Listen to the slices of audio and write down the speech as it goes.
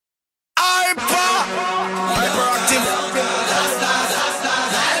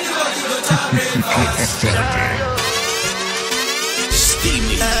You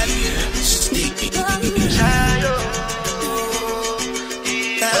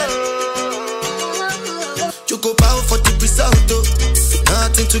go bow for the result, oh.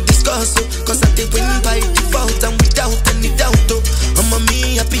 Nothing to discuss, oh. Cause I did win by default and without any doubt, oh. I'm a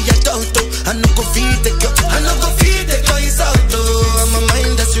me happy adult, oh. I no go feed the girl, I no go feed the girl, it's out, oh. I'm a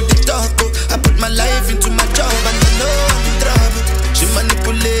mind that's you the talk, oh. I put my life into my job and I know I'm in trouble. She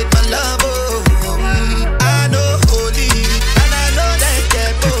manipulate my love, oh. I know holy, and I know that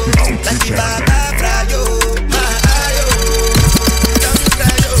devil. Like the Baba Frayo, my ayo. Don't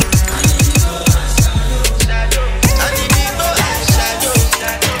cry, oh.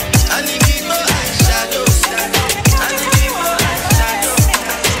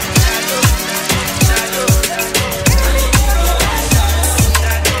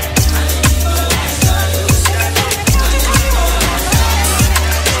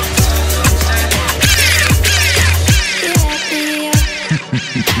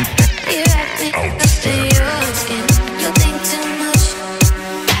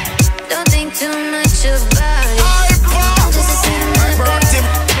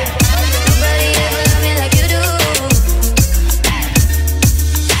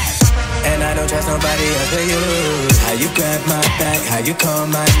 You call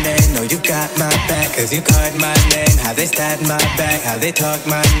my name, no you got my back. Cause you called my name, how they stab my back, how they talk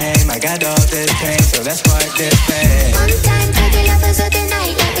my name. I got all this pain, so let's part this pain. One time for the lovers of the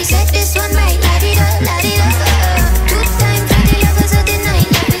night, let me set this one right. La-di-da, la-di-da. Two time for the lovers of the night,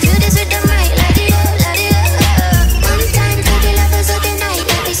 let me do this with them right. La-di-da, la-di-da. One time for the lovers of the night,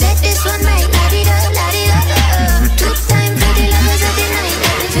 let me set this one right. La-di-da, la-di-da. Two time for the lovers of the night,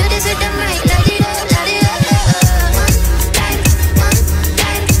 let me do this with them right. La-di-da, la-di-da.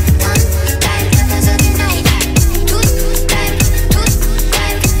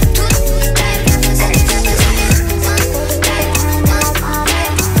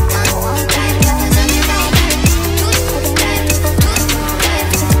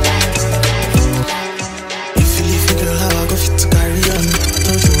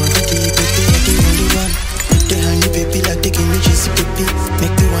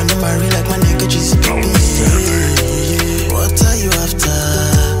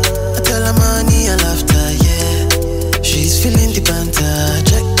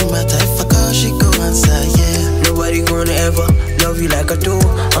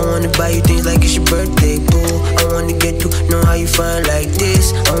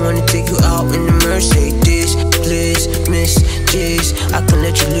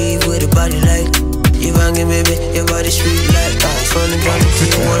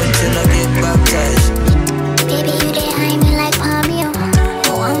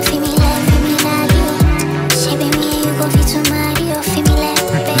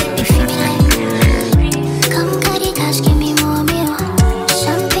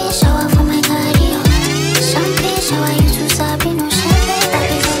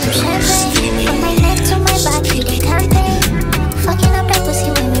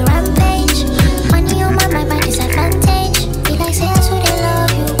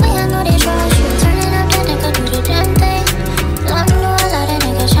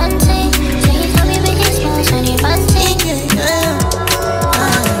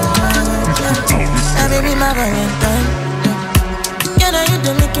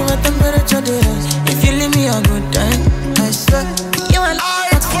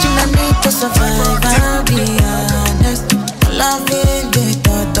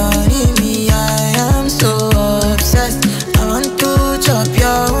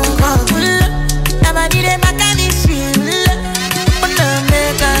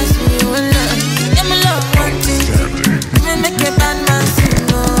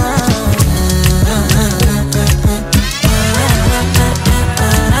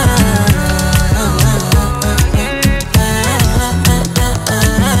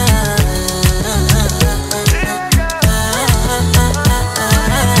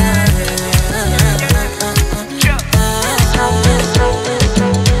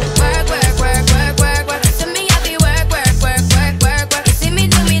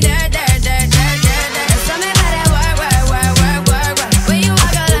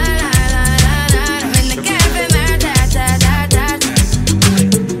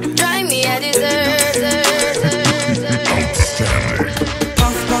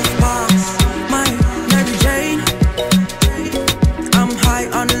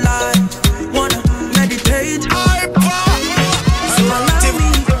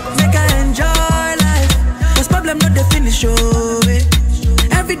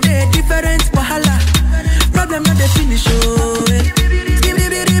 Problem not the finish, oh.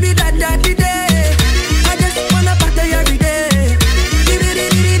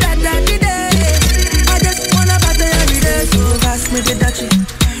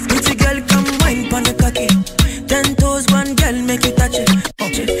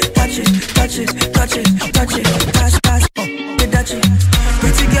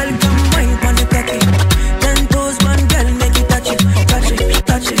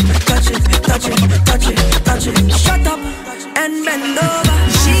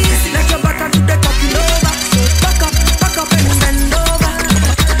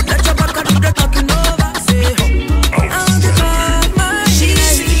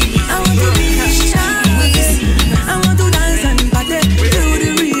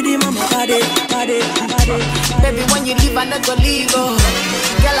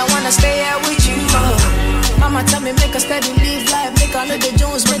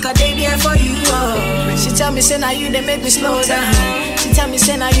 cause they there for you. She tell me, say, now you, they make me slow down. She tell me,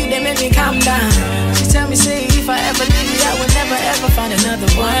 say, now you, they make me calm down. She tell me, say, if I ever leave you, I will never ever find another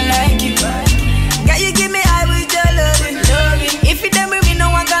one like you. Girl, you give me high with your loving. If you done with me, no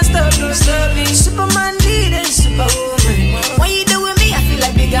one can stop you. Superman leader, superwoman. When you do with me, I feel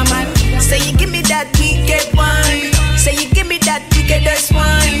like bigger man. Say you give me that wicked wine. Say you give me that wickedest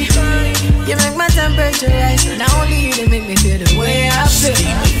wine. You make my temperature rise. Not only you, they make me feel the way I feel.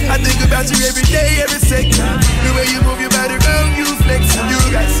 I think about you every day, every second. The way you move your body around, you flex. You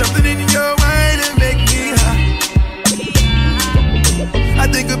got something in your wine that make me hot. I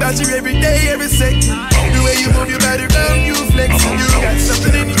think about you every day, every second. The way you move your body around, you flex. You got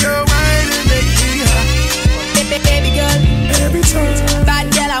something in your wine that make me hot. Baby girl, every time. Bad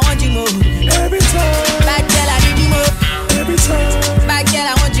girl, I want you more. Every time. Bad girl, I need you more. Every time. Bad girl,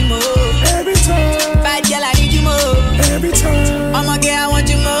 I want you more. Every time. Bad girl, I need you more. Every time. I'm a girl, I want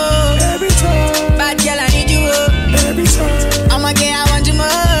you more. Every time. Bad girl, I need you more. Every time. I'm a girl, I want you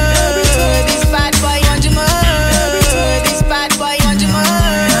more. Every time. This bad boy want you more. Every time. This bad boy want you more.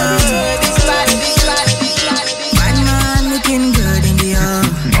 This bad. Bad man looking good in the air.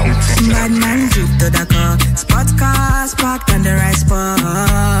 Bad man drip to the car. Sports cars parked on the right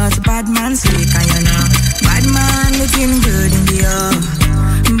spot. Bad man slick and you know. Bad man looking good in the air.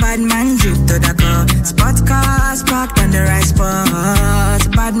 Bad man drip to the car. Sports cars parked on the right spot.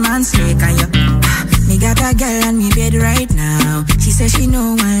 Bad man slick and you. Me got a girl on me bed right now. She says she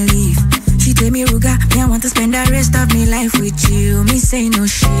no one leave. She tell me, Ruga, me I want to spend the rest of me life with you. Me say no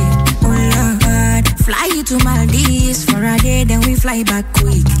shit. Oh Lord, fly you to Maldives for a day, then we fly back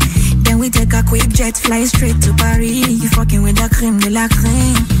quick. Then we take a quick jet, fly straight to Paris. You fucking with the creme de la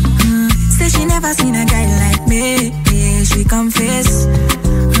creme. Say she never seen a guy like me. Yeah, she confess.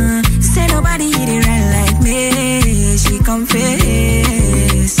 Say nobody hit it right like me. She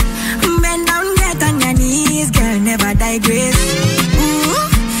confess. Bend down, get on your knees, girl, never digress.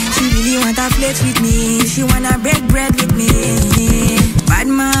 She really want to flex with me. She wanna break bread with me. Bad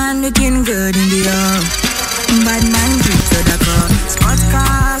man looking good in the air. Bad man drip to the car. Sports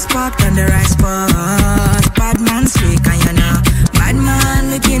cars parked on the right spot. Bad man slick and you know. Bad man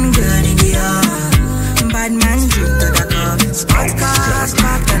looking good in the air. Bad man drip to the car. Sports cars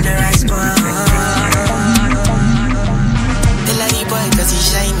parked on the right spot. They like the boy cause he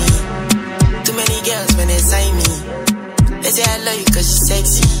shiny. Too many girls when they sign me. They say I love you cause you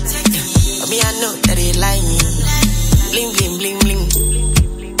sexy. But me I know that they lying. Bling bling bling bling.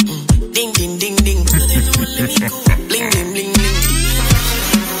 Ding ding ding ding. Bling bling bling bling.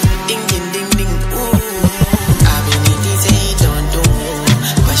 Ding ding ding ding. Ooh. I've been eating say he don't do.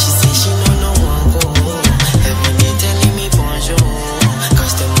 But she say she no one go. Every day telling me bonjour.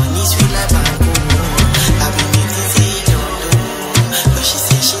 Cause the money sweet like bango. I've been eating say he don't do. But she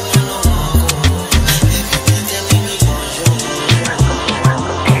say she no one go. Every day telling me bonjour.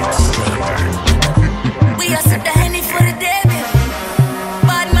 We are set the Henny for the day, baby.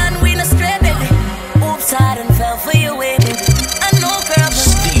 Bad man, we no stray, baby. Oops, I done fell for your way, baby. I know, girl, but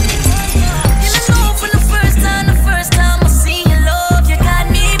you know for the first time I seen your love, you got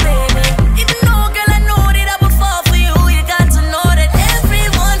me, baby. Even though, girl, I know that I would fall for you, you got to know that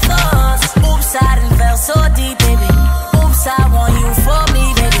everyone falls. Oops, I done fell so deep, baby. Oops, I want you for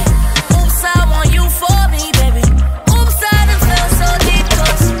me, baby. Oops, I want you for me, baby. Oops, I done fell so deep,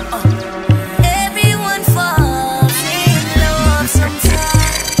 cause everyone falls in love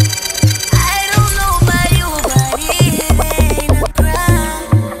sometimes. I don't know about you, but it ain't a crime.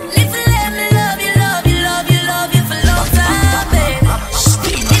 If you let me love you, love you, love you, love you for a long time, baby.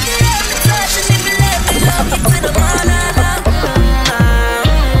 If you let me touch and if you let me love you to the morning.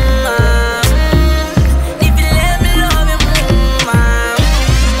 If you let me love you,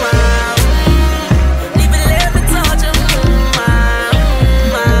 if you let me touch you,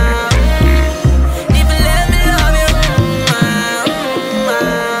 if you let me love you.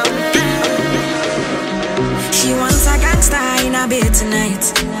 She wants a gangster in a bed tonight.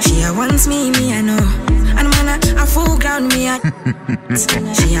 She wants me, I know. And man, a full ground me at.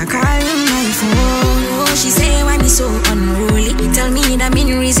 She a calling my phone. Oh, she say why me so unruly. Tell me the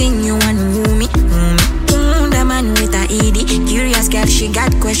main reason you want woo me. The man with a ED. Curious girl, she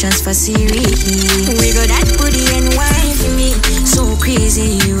got questions for Siri. We got that booty and wine for me. So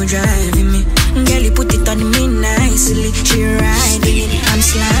crazy, you driving me. Girl, you put it on me nicely. She riding it, I'm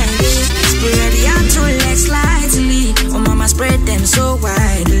sliding. Spread the arm two legs slightly. Oh, mama spread them so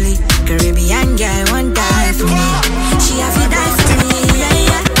widely. Caribbean girl won't die for me. She have to die for me, yeah,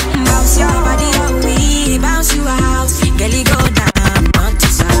 yeah. Bounce your body up, we bounce you out. Girl, you go down, not to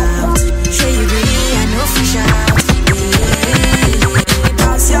south. Show you agree, I know fish out. Yeah,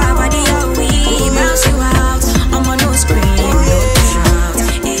 bounce your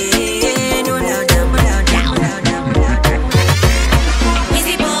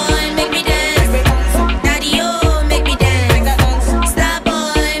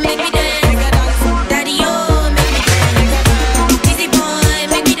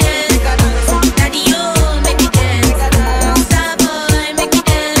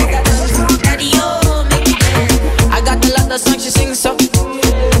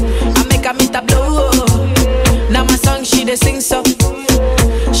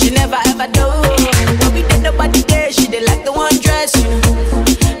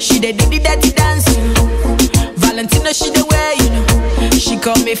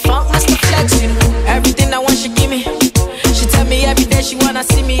call me Funk Master Flex, you know. Everything I want, she give me. She tell me every day she wanna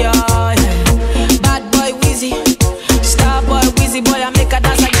see me, oh yeah. Bad boy Weezy, star boy Weezy boy, I make her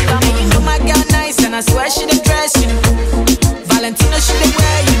dance, I give her me. You know my girl nice, and I swear she the dress, you know. Valentino she the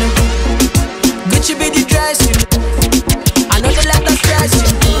wear, you know. Gucci be the dress, you know. I know they let us stress, you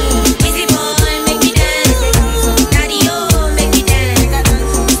know. Easy boy, make me dance. Daddy, oh, make me dance.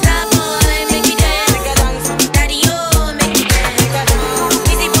 Star boy, make me dance. Daddy, oh, make me dance.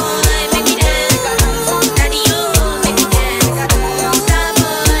 Easy boy, make me dance. Daddy, oh, make me dance. Star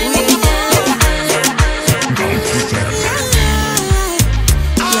boy, make me dance.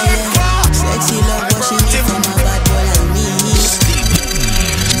 Sexy love, what she need from a bad boy like me.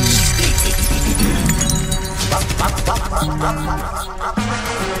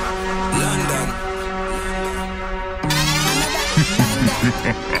 London.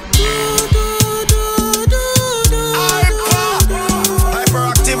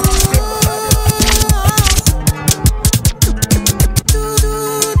 Hyperactive.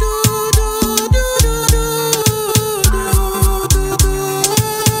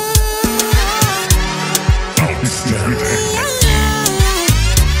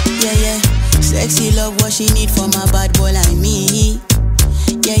 Yeah, yeah. Sexy love, what she need from a bad boy like me.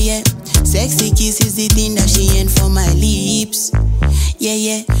 Yeah, yeah. Sexy kiss is the thing that she ain't for my lips. Yeah,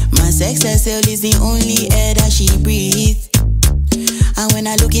 yeah. My sex herself is the only air that she breathes. And when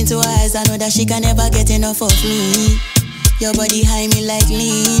I look into her eyes, I know that she can never get enough of me. Your body high me like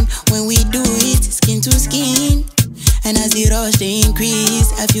lean. When we do it, skin to skin. And as the rush they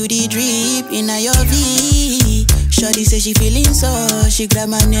increase, I feel the drip in your V. Shorty say she feeling so. She grab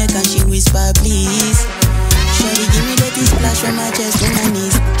my neck and she whisper please. Shorty give me that splash from my chest to my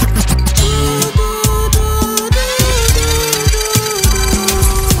knees.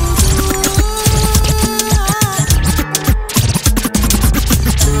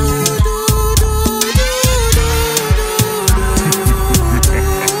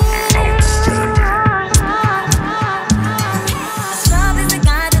 Love is the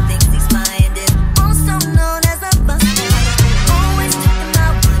guy that thinks he's minded, also known as a buster. Always talking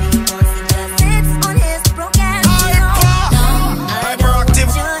about what he wants, he just sits on his broken. No, I don't want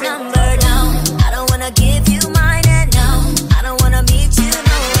your number, no. I don't wanna give you mine, and no, I don't wanna meet you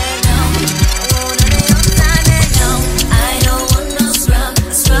nowhere, no. I want none of your time, and no, I don't want no scrub.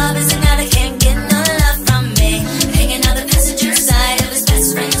 A scrub is a guy that can't get no love from me. Hanging out the passenger side of his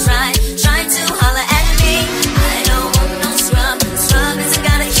best friend's ride, trying to holler at me. I don't want no scrub. A scrub is a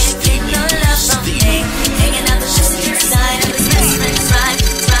guy that can't get no love from me. Hanging out the passenger side of his best friend's ride.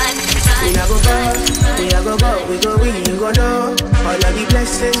 We a go go, we go win, you go know. All of the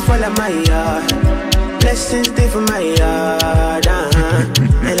blessings fall on my yard. Blessings stay for my yard,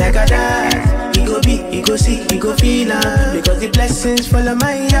 And like a dad, he go be, he go see, he go feel because the blessings fall on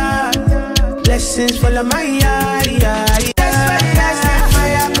my yard. Blessings fall on my yard, yeah. That's why I set my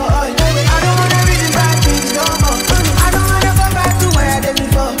alcohol. I don't wanna reason bad things no more. I don't wanna go back to where I did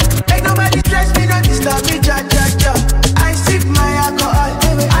before. Make nobody stress me, not disturb me, ja. I sip my alcohol.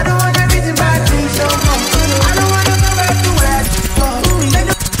 I don't wanna reason bad things no more. I don't wanna go back to where I did before. Make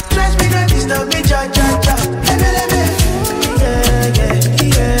nobody stress me, not disturb me, ja.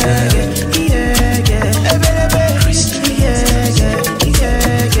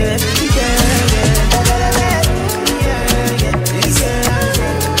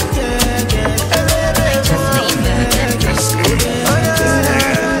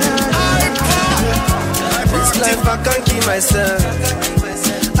 I can't keep myself.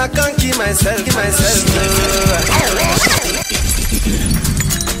 I can't keep myself.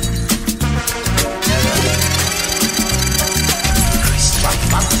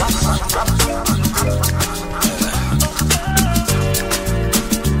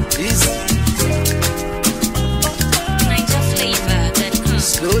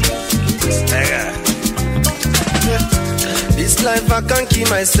 This life I can't keep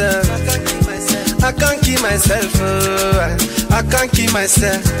myself. I can't keep myself, I can't keep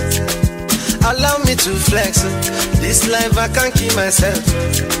myself. Allow me to flex. This life I can't keep myself.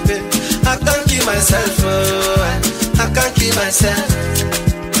 I can't keep myself, I can't keep myself.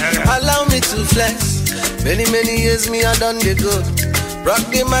 Allow me to flex. Many years me I done the go. Rock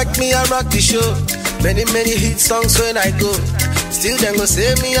the mic, me I rock the show. Many hit songs when I go. Still them go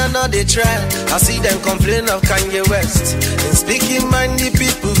say me and now they try. I see them complain of Kanye West. And speaking mind the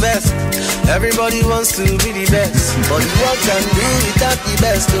people best. Everybody wants to be the best, but what can do without the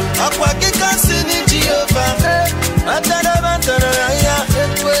best? Nobody did that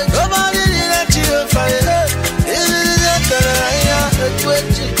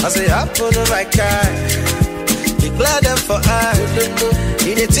I say up on the right guy. clear them for eye.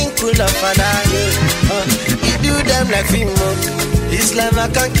 You dey think cool of father. You do them like female. This life I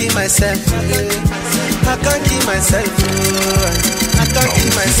can't keep myself. I can't keep myself. I can't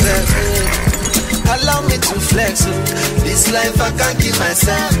keep myself. Allow me to flex. This life I can't keep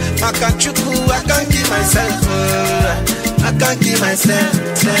myself. I can't keep myself. I can't keep myself.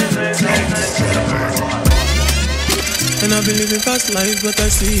 And I believe in fast life, but I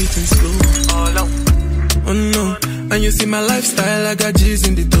see it in slow. Oh no, and you see my lifestyle, I got G's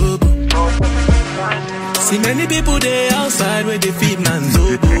in the double. See many people there outside where they feed man's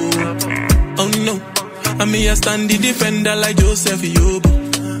oboe. Oh no, and me a stand the defender like Joseph Yobo.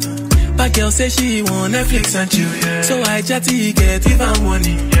 But girl say she want Netflix and chill, so I chatty get even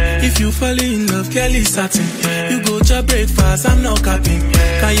money. If you fall in love, Kelly satin. You go to breakfast, I'm not capping.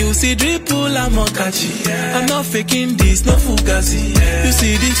 Can you see dripple, I'm not catching. I'm not faking this, no fugazi. You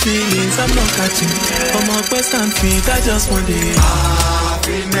see these feelings, I'm not catching. I'm on quest and feet, I just want it.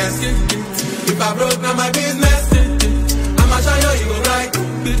 Happiness. If I broke, now my business. I'ma show you go right.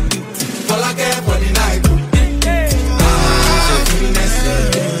 All I care for the night. Happiness.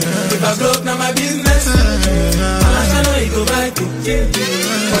 If I broke, now my business. I'ma show you go right.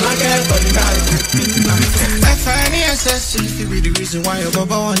 All I care for the night. I find the necessity to be the reason why your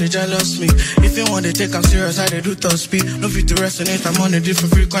baba wanna jealous me. If you want to take I'm serious, I do top speed. No fit to resonate, I'm on a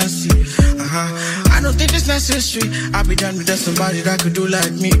different frequency. I don't think it's necessary. I be done with that somebody that could do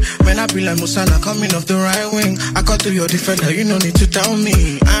like me. When I be like Musala coming off the right wing, I got to your defender, you no need to tell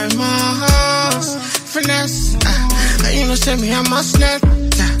me. I'm a horse, finesse. You know say me I'm a snap.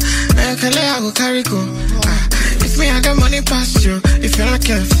 I go carry go. If me I got money past you, if you're not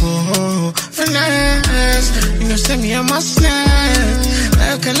careful, finesse. You know say me I'm a snap.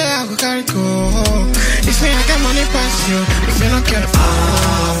 I go carry go. If me I got money past you, if you're not careful,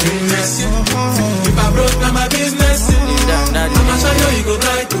 finesse. If I broke, now my business. I'ma show you go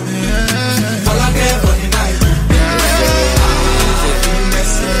right. All I care for the night.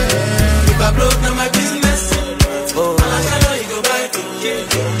 If I broke, now my business. I'ma show you go right.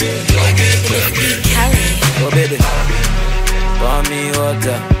 Oh baby, pour me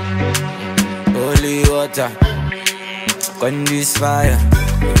water, holy water, quench this fire.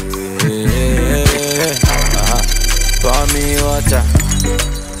 Pour me water,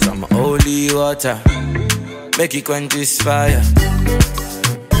 some holy water, make it quench this fire.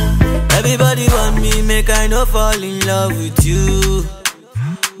 Everybody want me, make I no fall in love with you,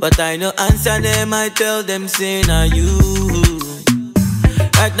 but I no answer them, I tell them say na you.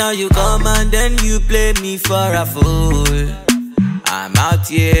 Right now you come and then you play me for a fool. I'm out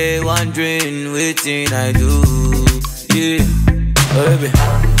here wondering waiting I do. Yeah, oh baby,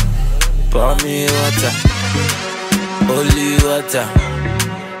 pour me water, holy water,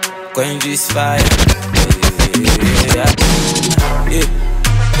 quench this fire. Yeah,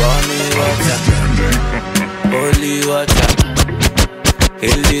 pour me water, holy water,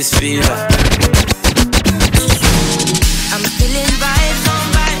 heal this fever. I'm feeling vibes on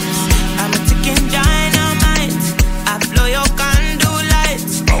vibes. I'm a ticking dynamite. I blow your candle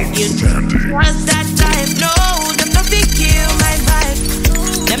lights. You what's that type? No, them no fit kill my vibe.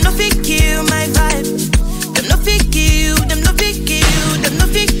 Them no fit kill my vibe. Them no fit kill. Them no fit kill. Them no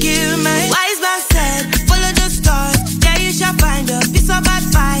fit kill my. Wise man said, follow the stars. There you shall find a piece of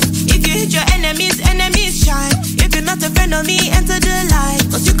advice. If you hit your enemies, enemies shine. If you're not a friend of me, enter the light.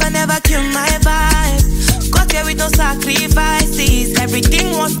 'Cause you can never kill my vibe. Got here with no sacrifices.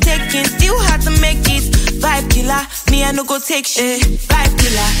 Everything was taken, still had to make it. Vibe killer, me I no go take shit. Vibe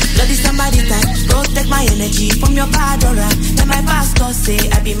killer, bloody somebody time. Protect my energy from your bad aura. Then my pastor say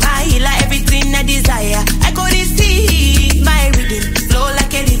I be my healer, everything I desire. I go receive my rhythm, flow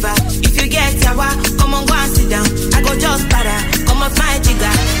like a river. If you get yawa, come on go and sit down. I go just para, come off my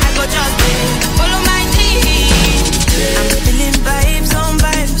jigger. I go just follow my dream. I'm feeling vibes on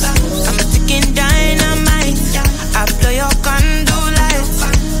vibes. I'm a ticking dynamite. I blow your candle lights.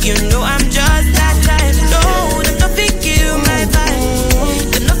 You know I'm just that type. No, them no fit kill my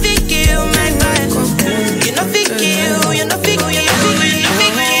vibe. Them no fit kill my vibe. You no fit kill. You no fit kill. You no fit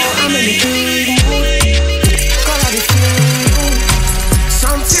kill. I'm in the big mood. Call out the feel.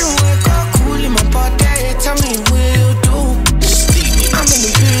 Something wake up cool in my body. Tell me what you do. I'm in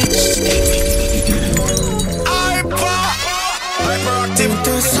the big Hypactive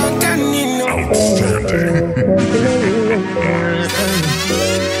to something you know.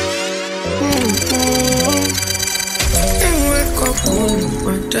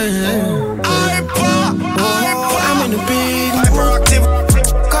 I'm in the big Hypactive.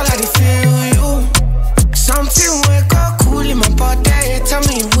 Call I feel you. Something wake up cool in my body. Tell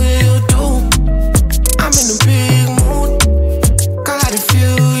me what you do. I'm in the big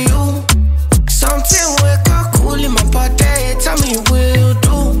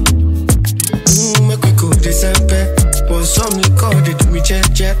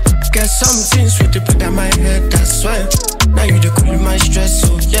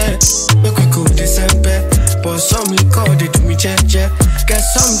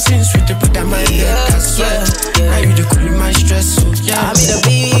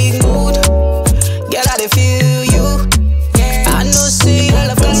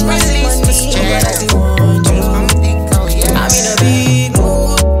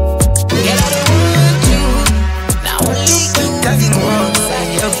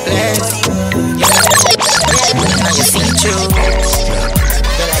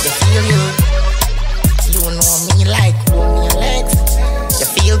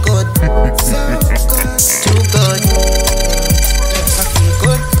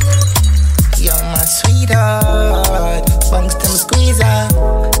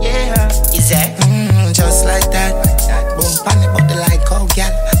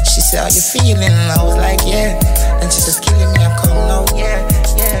the feeling. I was like, yeah. And she's just killing me, I come now, yeah.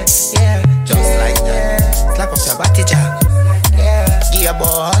 Just like that. Slap up your body, jaw. Yeah. Give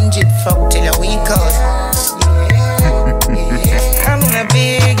about 100, fuck till your week out. I'm in a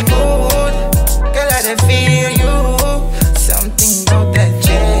big mood. Girl, I don't feel you. Something about that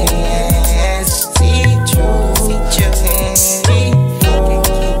jazz. See through.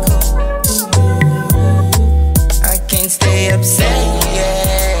 I can't stay upset,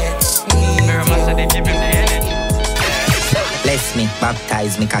 yeah. Bless me,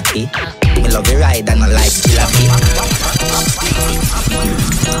 baptize me, cocky. Me love you ride and I like jalopy.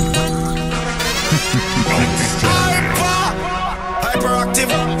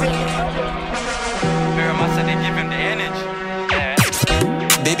 Hyperactive.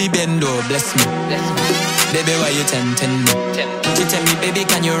 Baby bendo, bless me. Baby, why you tempting me? You tell me, baby,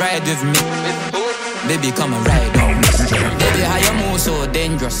 can you ride with me? Baby, come and ride on me. Baby, how you move so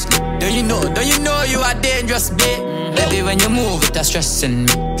dangerously? Don't you know you are dangerous, babe? Baby, when you move, it's stressing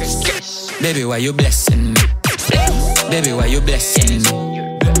me. Baby, why you blessing me? Baby, why you blessing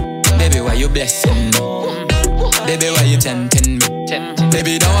me? Baby, why you blessing me? Baby, why you tempting me?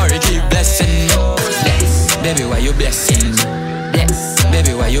 Baby, don't worry, keep blessing me. Baby, why you blessing me?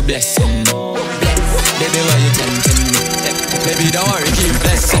 Baby, why you blessing me? Baby, why you tempting me? Baby, don't worry, keep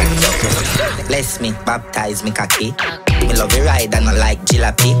blessing me. Bless me, baptize me, cocky. Me love you ride and I like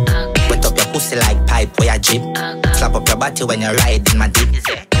jalopy. Wet up your pussy like pipe where you drip. Slap up your body when you ride in my deep.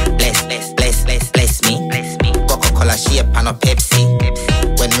 Bless me. Coca-Cola shape and a Pepsi.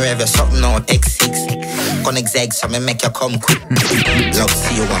 When we have something out X6. Connect eggs so me make you come quick. Love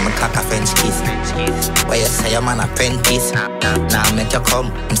see you want me cock a French kiss. Where you say your man apprentice. Now make you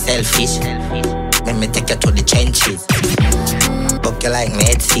come, I'm selfish. Let me take you to the trenches. Book you like me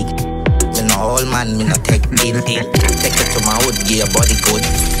head sick. Me no old man, me no take deal. Take you to my hood, give your body good.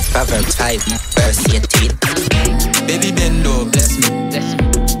 Proverbs 5, verse 18. Baby bendo, bless me.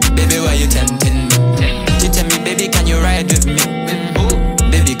 Baby, why you tempting me? You tell me, baby, can you ride with me?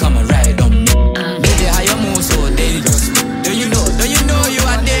 Baby, come and ride on me. Baby, how you move so dangerous? Don't you know you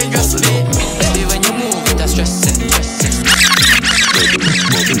are dangerous, babe? Baby, when you move, it's stressing.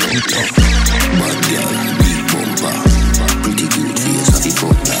 Bad girl, big bumper, pretty good face, happy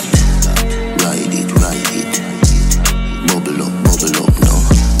fuck that. Ride it, bubble up now.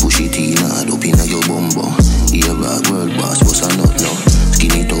 Push it in hard up inna your bumbo. Here a world boss, what's a nut now?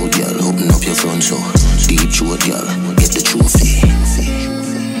 Skin it out, girl, open up your front so. Deep throat, girl, get the trophy.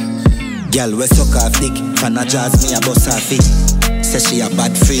 Girl, we suck off dick. Fan a jazz, me a bust off it. Say she a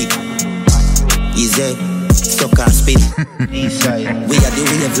bad freak. Easy, suck and spit. We are the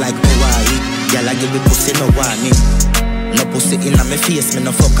wave like Hawaii. Girl, I give me pussy, no warning. No pussy in my face, me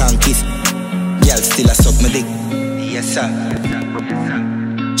no fuck and kiss. Girl, still a suck me dick. Yes, sir.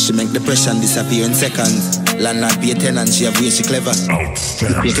 She make depression disappear in seconds. Landlord pay tenant, she have way she clever.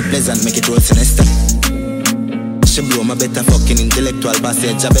 Make it pleasant, make it roll sinister. She blow my better fucking intellectual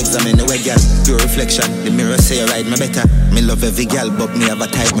passage. Job examine the way, girl. Pure reflection. The mirror say you ride me better. Me love every girl, but me have a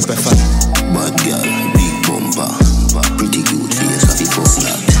type me prefer. Bad girl, big bumper, pretty good face, happy fuck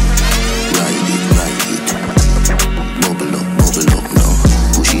that. Ride it, bubble up now.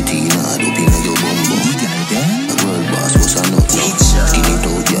 Push it in hard up inna your bumbo. A world boss, what's a nut now? Skin it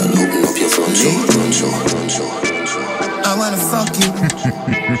out, girl, open up your front so. I wanna fuck you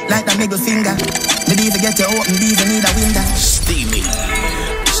like that middle finger. Maybe even get you open, maybe even need a window. Steamy.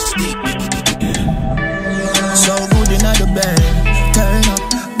 So good in the bed. Turn up,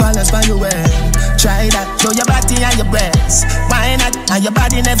 balance by your way. Try that, show your body and your breasts. Why not? And your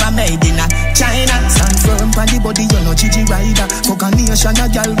body never made in a China. Stand firm on the body, you're no Gigi rider. Fuck a nation, a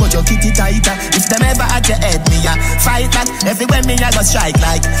girl, but your kitty tighter. If them ever at your head, me a fight back. Everywhere me a go strike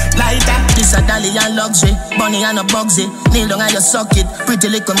like lighter. This a dolly and luxury, bunny and a bugsy. Kneel down and you suck it, pretty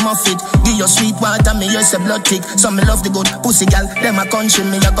little muffet. Give your sweet water, me use a blood tick. Some me love the good pussy gal, them a country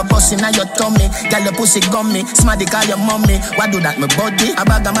me. You go pussy in your tummy, gal your pussy gummy. Smarty call your mommy, why do that me body? A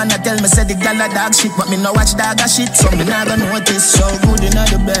bag of man a tell me say the gal a dog shit, but me no watch dog a shit, so me not gonna notice. So good in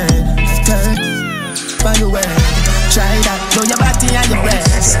the bed, turn by your way. Try that, show your body and your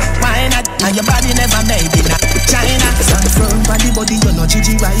breasts. Why not? And your body never made in China. Stand firm on the body, you're no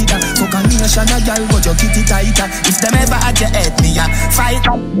Gigi rider. Fuck a nation, a girl, but your kitty tighter. If them ever at your head, me a fight.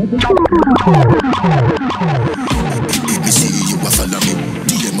 Me see you a follow me.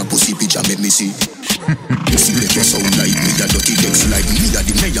 DM a pussy picture, make me see. You see make you sound like me, a dirty Dex like me, a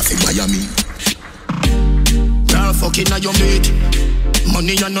the mayor from Miami. Girl, fucking on your mate.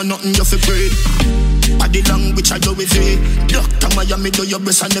 Money and no nothing you fi breed. Body language I do with it. Dr. Miami do your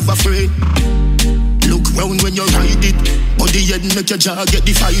best and never afraid. Look round when you ride it. Body head make your jaw get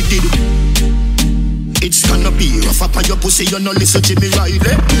divided. It's gonna be rough up on your pussy, you no listen to me Riley.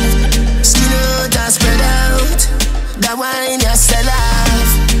 Skin out and spread out. That wine you sell off.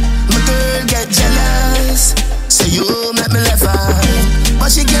 My girl get jealous. So you make me laugh out. But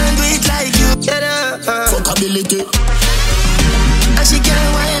she can't do it like you. Get up. Fuckability. And she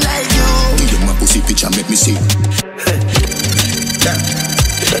can't wine like you. Give my pussy picture, make me see.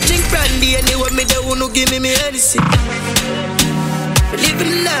 I drink brandy and they want me the one who give me anything.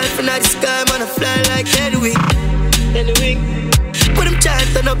 Living life and I sky, man, I fly like Edwin. Put them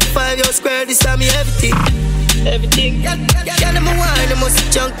chant on up 5 years square, this time me everything. Everything. Girl, I'm a wine, I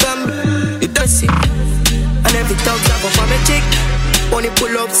must junk on me. You does it. And every talk up for my chick. Only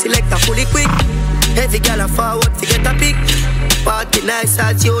pull up, select a fully quick. Every girl I forward to get a pick. Party nice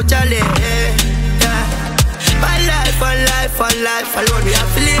as you jolly. Yeah. One life, alone we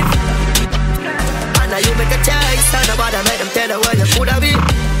have to live. Now you make a choice, and nobody make them tell you where you could have been.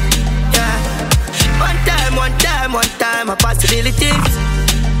 Yeah. One time, a possibilities.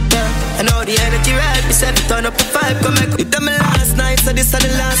 Yeah. I know the energy right, we said to turn up the vibe, come make it. Done me last night, so this is the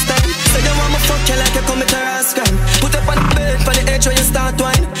last time. So you want me fuck you like you commit a rash crime. Put up on the bed, for the edge when you start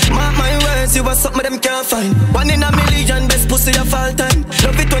wine. Mark my words, you are something them can't find. 1 in a million, best pussy of all time.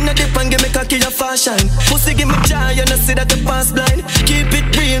 Love it when you dip and give me cocky your fashion. Pussy give me joy, you know see that you pass blind. Keep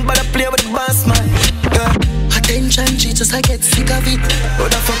it real, but I play with the boss man. Yeah. Attention, she just I get sick of it. What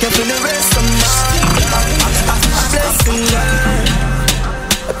the fuck you finna rest of mine? Blessing, girl.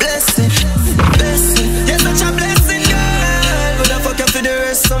 A blessing, you're such a blessing, girl. What the fuck you for the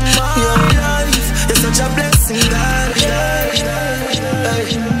rest of my life? You're such a blessing, girl.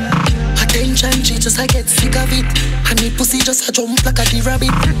 Attention, she just I get sick of it. And me pussy just a jump like a the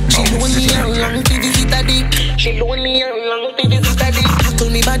rabbit. She lonely and long to visit a dick. She lonely and long to visit a dick. Hackle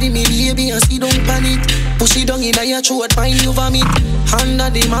me body, me baby, and see don't panic. Push it down in your throat, find you vomit. Under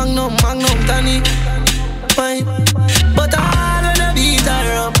the magnum tonic. Fine, but I don't beat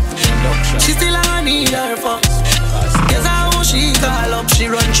her up. She still I need her fuck. Guess how she call up. She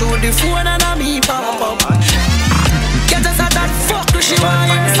run through the phone and I me pop up. Get us at that fuck, she want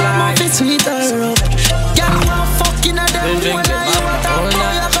hear some of it sweet her up. Girl want fucking at them when you want to pull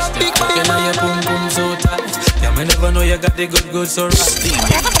up a big man. You know your boom boom so tight. Yeah, me never know you got the good so right.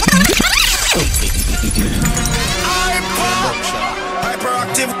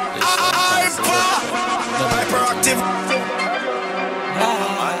 Hyperactive.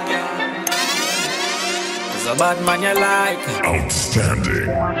 It's a bad man you like. Outstanding.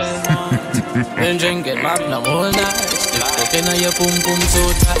 Been drinking magnum all night. Looking at your pum pum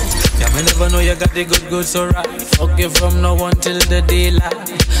so tight. Yeah, me never know you got the good so right. Fuck you from now until the daylight.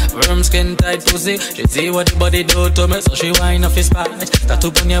 Worm skin tight pussy. She see what the body do to me, so she whine off his spine.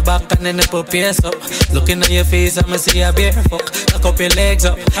 Tattoo on your back and then the puppy ass up. Looking at your face, I'ma see a bear fuck. Tuck up your legs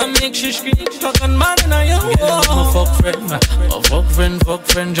up. I make she scream. Fucking man in a yo. Yeah, I'm a fuck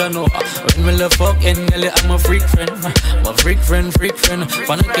friend, you know. When we love fucking, girl, I'm a freak friend. My freak friend.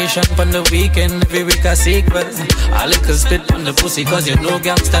 Fornication on the weekend, every week I sequel. I like a spit on the pussy, cause you know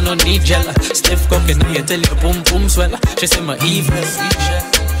gangsta no need gel. Stiff cooking, you tell your boom boom swell. She say my evil sweet shit.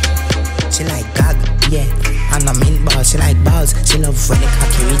 She like gag, yeah, and I mint balls, she like balls. She love when the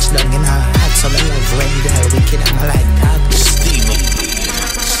cocky reach down in her heart. So me love when they're wicked and I like gag.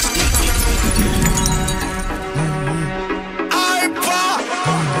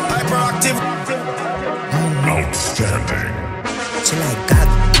 Hyperactive. Outstanding. She like gag,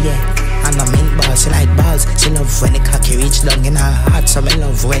 yeah, and I mint balls, she like balls. She love when the cocky reach down in her heart. So me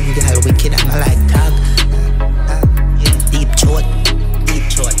love when they're wicked and I like gag. Deep throat.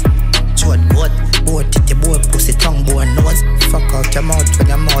 Board titty, board pussy, tongue, board nose. Fuck out your mouth when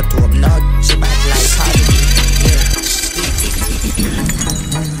your mouth open out. She bad like Hardy, yeah.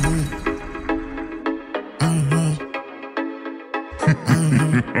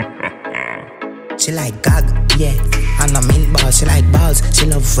 She like gag, yeah, and I mint balls, she like balls. She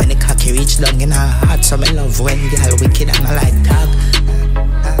love when the cocky reach down in her heart. So me love when girl wicked and I like gag.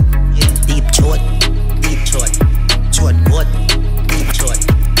 Deep throat, board, deep throat,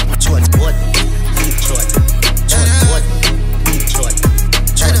 board.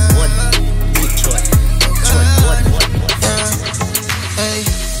 Hey,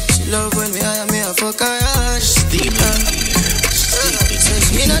 she love when me I fuck her hard. Says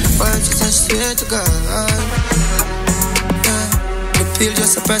me not the first, I swear to God. The feel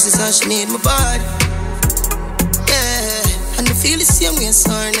just a process how she need my body. Yeah, and the feel the same way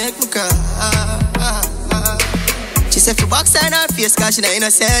so her neck my cry. She said for box her in her face cause she not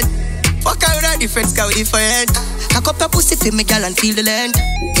innocent. Fuck out with a difference, cause we different. Cock up your pussy for me, girl, and feel the length.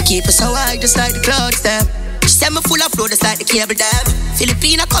 You keep us so high, just like the clouds, them. She said me full of flow, just like the cable, them.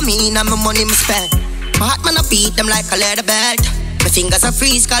 Filipina come in, and my money me spend. My heart, man, I beat them like a leather belt. My fingers are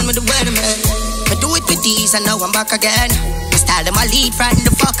freeze, call me the weatherman. I do it with these, and now I'm back again. My style, them, I lead, frighten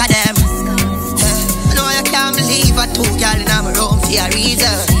the fuck of them. I know I can't believe I took y'all in my room for a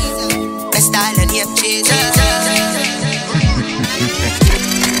reason. My style and your Jesus.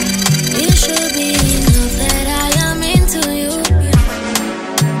 You should be enough that I am into you.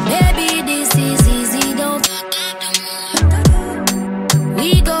 Baby, this is easy, don't fuck up the mood.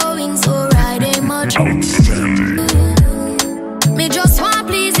 We going so right, ain't much. Me just want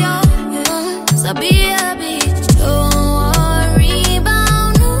please you, so be happy. Don't worry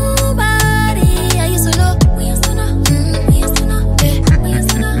about nobody. I used to know, we used to know, we used to know, we used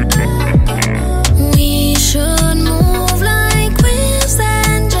to know. We should move like waves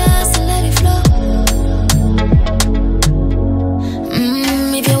and just let it flow.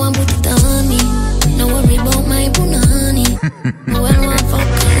 If you want put it on me, no worry about my punani. Well, one fuck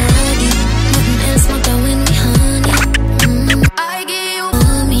already, nothing else matter when we honey. I give you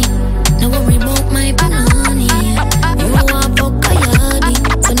mommy, no worry about my punani. You want fuck already,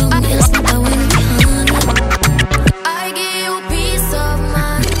 so nothing else matter when we honey. I give you peace of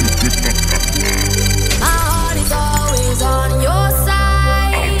mind. My heart is always on your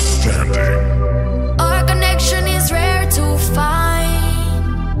side. Our connection is rare to find.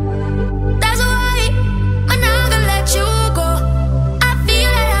 That's why I'm not gonna let you go. I feel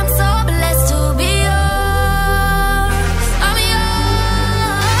that I'm so blessed to be yours. I'm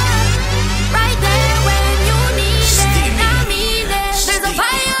yours. Right there when you need it, I mean it. There's a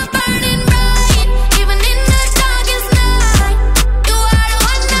fire burning bright, even in the darkest night. You are the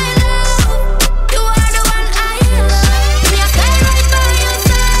one I love. You are the one I love. Me, I stay right by your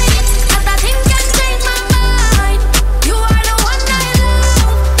side, as I think can change my mind. You are the one I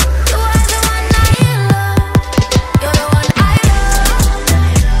love. You are the one I love. You're the one I love.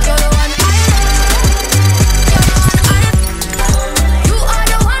 You're the one I love. You're the one I love. You are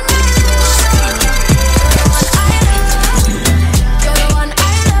the one I love. You're the one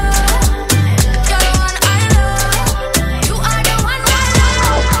I love. You're the one I love. You are the one I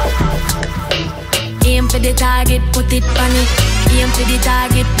love. Aim for the target, put it on it. Aim for the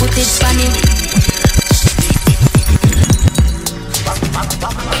target, put it on it.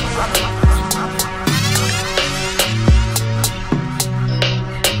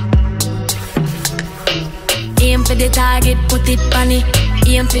 Aim for the target, put it on it.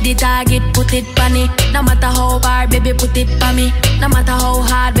 Aim for the target, put it on it. No matter how hard, baby, put it on me. No matter how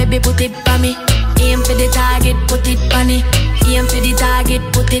hard, baby, put it on me. Aim for the target, put it on it. Aim for the target,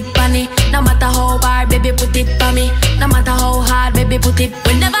 put it on it. No matter how hard, baby, put it on me. No matter how hard, baby, put it.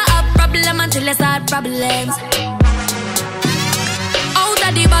 We never have problem until I start problems. Out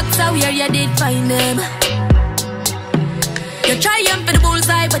of the box, where you did find them. You trying for the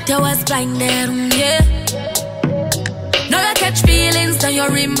bullseye, but you was blinded, yeah. Now you catch feelings, now you're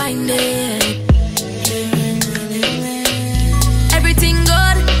reminded. Everything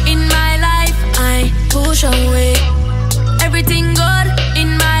good in my life, I push away. Everything good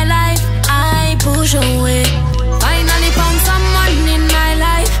in my life, I push away. Finally found someone in my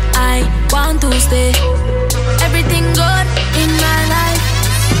life, I want to stay. Everything good in my life.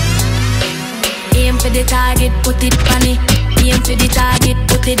 Aim for the target, put it on it. Aim for the target,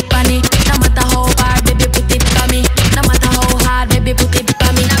 put it on it. No matter how hard, baby, put it on me. No matter how hard, baby, put it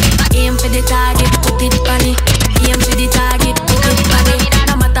on me. Aim for the target, put it on it. Aim for the target, put it on it.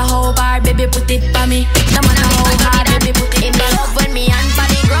 No matter how hard, baby, put it on me. No matter how hard, baby, put it on me. Love when me hand for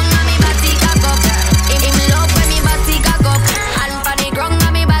the ground and me body cock up. Him love when me body cock up. Hand for the ground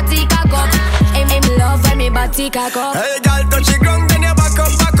and me body cock up. Him love when me body cock up. Hey, girl, touch the ground, then you back up,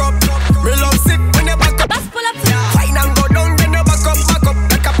 back up. Me love sick when you back up. Just pull up. Fine and go down, then you back up, back up,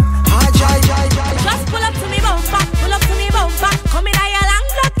 back up. Just pull up to me bumper, pull up to me bumper. Come in a long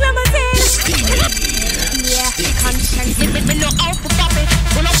black limousine. Yeah, conscience, me know how to pop it.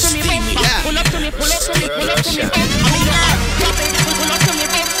 Pull up to me bumper, pull up to me, pull up to me, pull up to me bumper. I know how to pop it. Pull up to me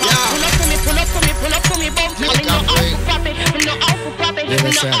bumper, pull up to me, pull up to me, pull up to me bumper. I know how to pop it, me know how to pop it, me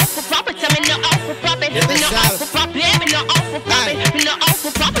know how to pop it, me know how to pop it, me know how to pop it, me know how to pop it, me know how to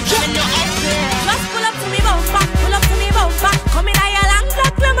pop it, me know how to. Just pull up to me bumper, pull up to me bumper. Come in a long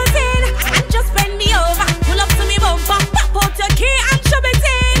black limousine and just bend me over. Pull up to me bumper, pop out your key and shove it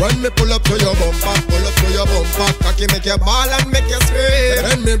in. When me pull up to your bumper, pull up to your bumper. Cocky make you ball and make you scream.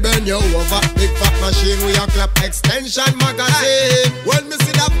 When me bend you over, big fat machine with your clap extension magazine. When me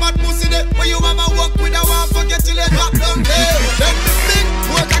see that fat pussy there, where you mama walk with a one forget till you drop down there. Then me big,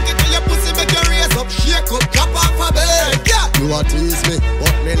 boy cocky to your pussy. tease me,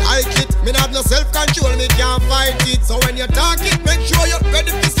 but me like it. Me have no self-control, me can't fight it. So when you talk it, make sure you're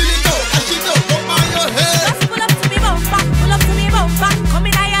ready to see it out. And she don't come on your head. Just pull up to me bumper, pull up to me bumper. Come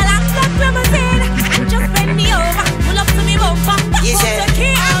in your lap, like limousine. Just bend me over, pull up to me bumper. Put the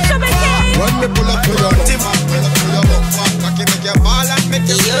key out to me key. When me pull up to your bumper, pull up to your bumper. Cocky make you fall and make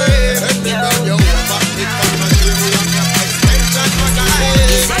you sway. When me bend you over, it from machine we have your extension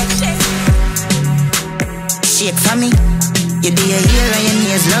magazine. Shake for me, you do your hair and your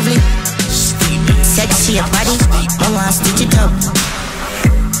nails lovely. Sexy your body, I want to stitch it up.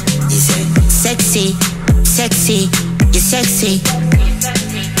 Sexy, sexy, you're sexy.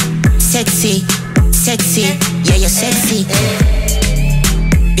 Sexy, sexy, yeah you're sexy.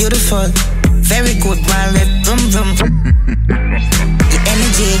 Beautiful, very good, one left, vroom vroom. Your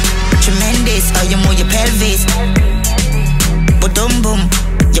energy, tremendous, how you move your pelvis. Boom boom,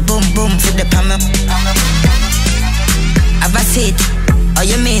 your boom boom, for the palm up. Have I said, how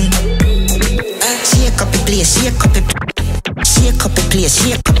you mean? Shake up the place, shake up the place. Shake up the place,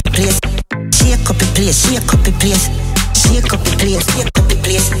 shake up the place. Shake up the place, shake up the place. Shake up the place, shake up the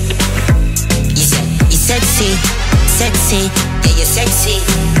place. You're sexy, sexy, yeah you're sexy.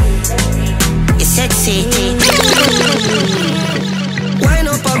 You're sexy. Wine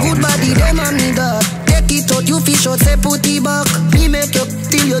up a good body, them and me that. Take it out, you fish out, say put it back. Me make you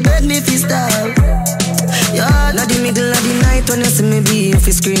till you dead, me fi style. Yeah, not the middle of the night when you see me be, you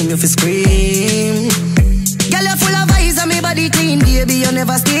fi scream, you fi scream. Girl, you full of eyes and me body clean, baby, you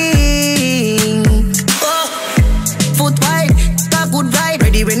never stink. Oh, foot wide, talk good vibe.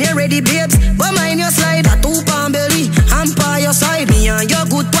 Ready when you're ready, babes. But mind your slide, a 2-pound belly, hand by your side. Me and your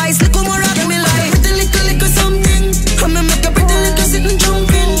good twice, little more rock me like. Pretty little something, I'ma make a pretty little sitting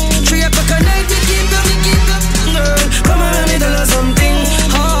jumping. 3 o'clock at night, you keep up, girl. Come on, let me tell you something.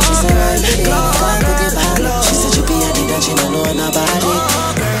 Oh, she said, right, glow. She said, you be a did that she don't know nobody.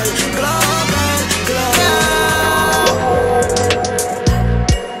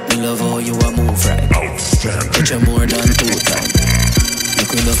 Touch you more than 2 times.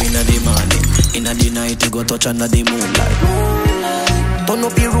 Make we love inna the morning, inna the night you go touch under the moonlight. Turn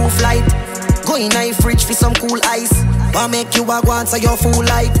up the roof light, go inna the fridge for some cool ice. Wa make you a go answer your full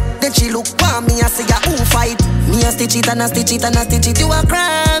light. Then she look for me and say ya who fight. Me a stitch it and a stitch it and a stitch it. You a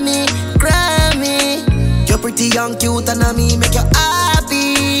cry me. You're pretty young, cute and a me make you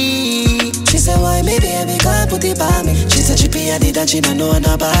happy. She said why me baby can't put it by me. She said she be a did and she don't know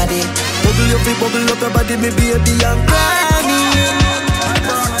nobody. Bubble up your body, me baby, I'm crying.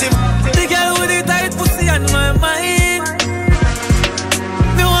 The girl with the tight pussy on my mind.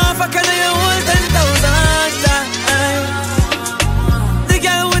 Me want fuck her you hold 10,000 times. The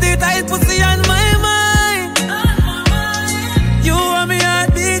girl with the tight pussy on my mind. You want me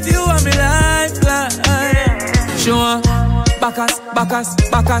heartbeat, you want me lifeline. She want Bacchus.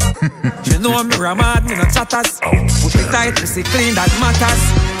 She know me ramad, me no chatters. Put me tight, pussy clean, that matters.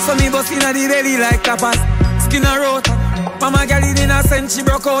 So me bust inna the belly like tapas. Skin a rota. Mama girl in a sense she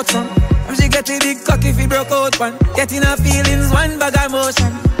broke out some. And she get a big cock if he broke out one. Getting her feelings, one bag of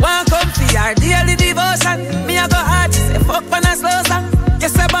motion. One come for her daily devotion. Me a go hard, she say fuck when I slow song.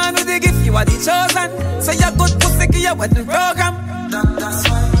 Yes I born with the gift, you are the chosen. So you good pussy, give you with the program. That's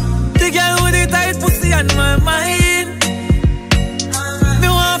why. The girl with the tight pussy on my mind. Me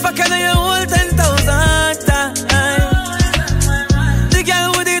want fuck and you hold 10,000 times. The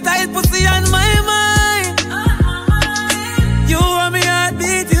girl with the tight pussy on my mind. You want me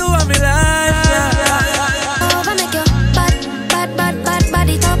heartbeat, you want me life. Over make you bad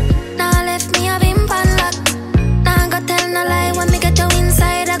body top. Now left me a bim pan lock. Now go tell no lie when me get you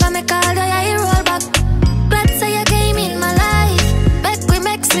inside. I go make all the eye roll back. Glad say you came in my life. Bet we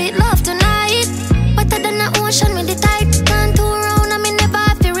make sweet love tonight. Wetter than the ocean with the tide. Turn to round and me never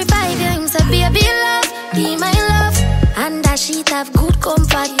have to revive you. Him say baby love, be my love. And that sheet have good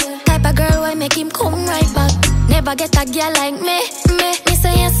comfort. Type of girl why make him come right back. Never get a girl like me. Me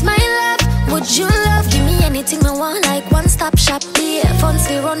say yes my love. Would you love? Give me anything I want like one-stop shop. The funds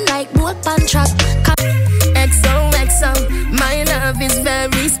we run like boat pan track. XOXO, my love is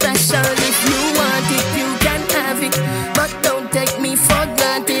very special. If you want it, you can have it. But don't take me for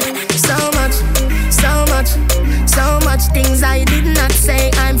granted. So much things I did not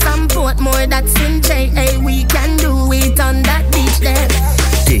say. I'm from Portmore, that's in J.A. We can do it on that beach there.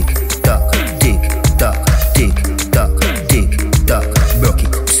 Tick tock, tick tock, tick tock, tick tock. Broke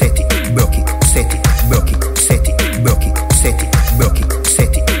it, set it, broke it, set it, broke it, set it, broke it, set it, broke it,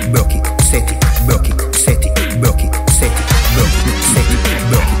 set it, broke it, set it, broke it, set it, broke it, set it, broke it, set it,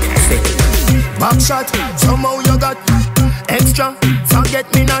 broke it, set it. Back shot, somehow you got extra. Forget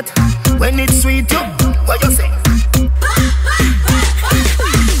me not when it's sweet. You, what you say?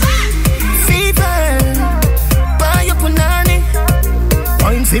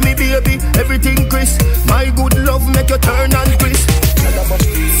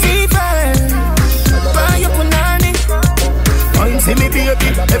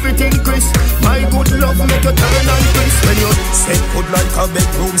 everything crisp. My good love make you turn and twist. When you set good like a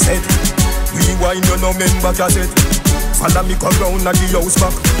bedroom set, rewind you no member cassette. Follow me come round at the house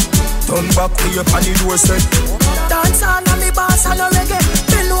back, turn back to your panny door set. Dance on a me boss and a reggae.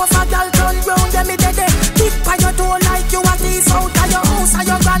 Bend over girl turn round them me dead. Tip by your toe like you a tease out of your house and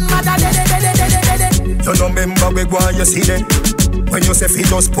your grandmother dead. You no member we go and you see them. When you say fi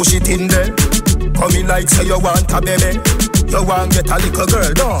just push it in there. Come in like say you want a baby, you want get a little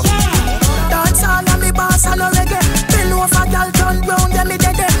girl down. Dance on a me boss and a reggae. Bend over girl turn round them me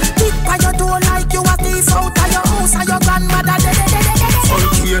dead. Tip by your toe like you a tease out of your house and your grandmother dead.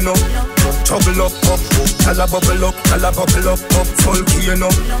 Funky you know, trouble up, tell a bubble up, funky you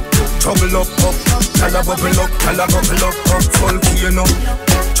know, trouble up, tell a bubble up, funky you know,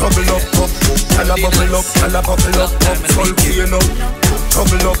 trouble up, tell a bubble up, funky you know,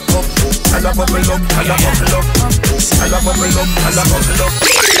 trouble up, tell a bubble up.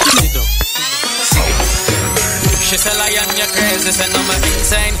 She say lion, you're crazy, say no, me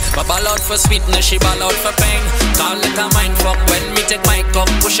insane. But ball out for sweetness, she ball out for pain. Call it a mind fuck when me take my cup.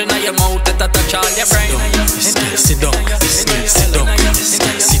 Pushing on your mouth, it a touch all your brain. Sit down, sit down, sit down, sit down, sit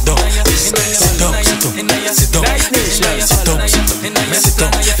down, sit down, sit down, sit down,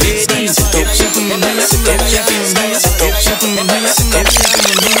 ladies, sit down, sit down.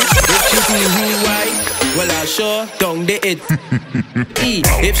 Why? Well, I sure don't did it.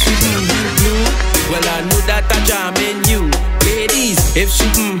 If she blue, well, I know that I jam in you. Ladies, if she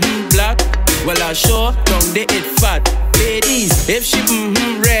black, well, I sure don't did it fat. Ladies, if she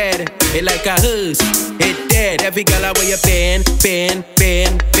red, it like a hearse, it dead. Every girl I wear your pen.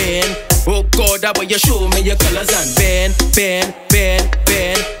 Oh God, I wear you show me your colors and pen.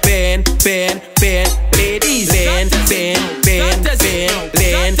 Ladies,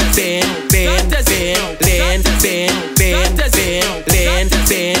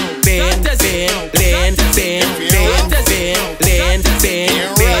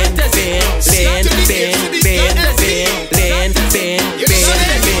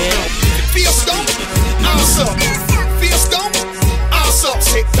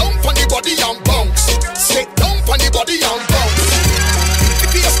 sit down on the body and bounce. Sit down on the body and bounce.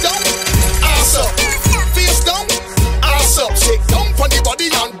 Face down, ass up. Face down, ass up. Sit down on the body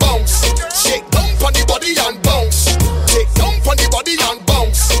and bounce. Sit down on the body and bounce. Sit down on the body and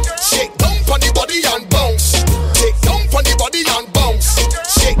bounce. Sit down on the body and bounce. Sit down on the body and bounce.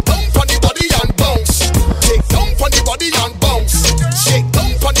 Sit down on the body and bounce. Sit down on the body and bounce. Sit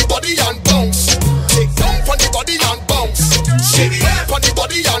down on the body and bounce. Sit down on the body and bounce. Sit down on the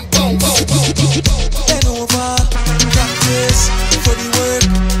body and bounce. Bend over, practice for the work,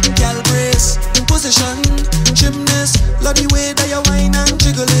 gal brace, position, gymnast, love the way that you whine and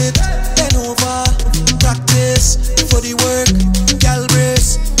jiggle it. Bend over, practice for the work, gal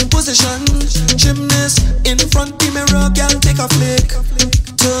brace, position, gymnast, in front the mirror, gal take a flick.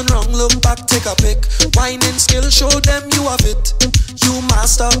 Turn round, look back, take a pic. Whining skill, show them you have it. You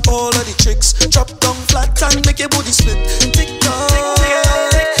master all of the tricks. Drop down flat and make your body split. Tick tock,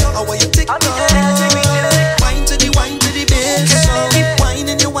 how are you tick tock? Wine to the bass. Wine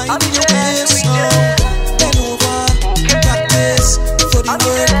in your waist. Bend over, practice for the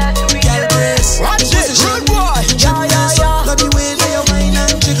work, gal brace. Position, gymnast, love the way that you whine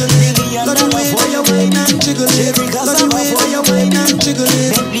and jiggle it. Love the way that you whine and jiggle it. Love the way that you whine and jiggle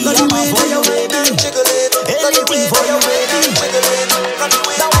it. Love the way that you whine and jiggle it. Love the way that you whine and jiggle it. Love the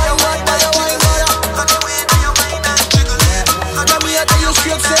way that you whine and jiggle it. Love the way that you whine and jiggle it. Let me tell you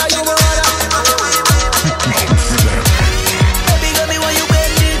straight, say you know what baby, let me when you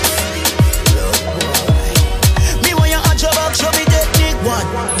bend it. Me when you arch your back, show me technique. 1,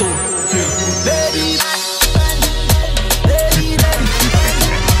 2, 3. Baby, baby,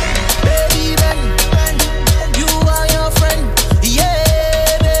 baby, you are your friend.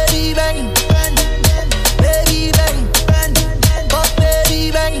 Yeah, baby, bang, baby, bang, but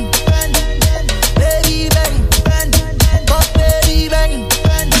baby, bang, baby, bang, but baby, bang.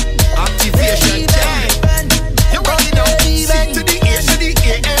 Activation time. You ready now? C to the A to the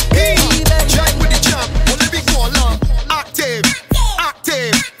A-M-P. Jack with the jump. Well, let me go along. Active,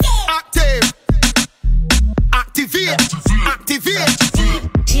 active, active. Activate, activate.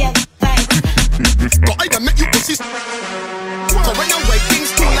 But I can make you persist. So when I wait,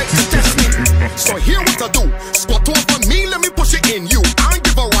 things do like to test me. So here what I do. Squat over me, let me push it in you. I don't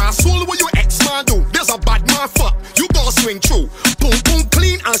give a rascal what your ex-man do. There's a bad man fuck, you gotta swing through. Boom, boom,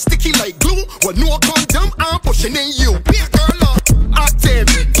 clean and sticky like glue. With no condom, I'm pushing in you. Be a girl up. Active,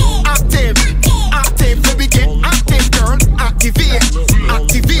 active, active. Let me get active, girl. Activate,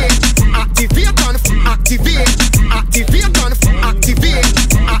 activate, activate on, activate, activate on, activate,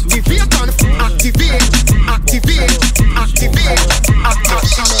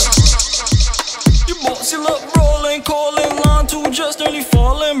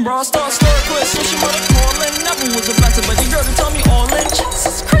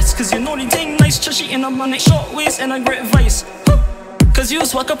 Cause you know the thing nice, chushy in a money, short waist and a great vice. Cause you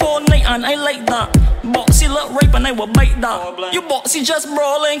swag up all night and I like that. Boxy look ripe and I will bite that. You boxy just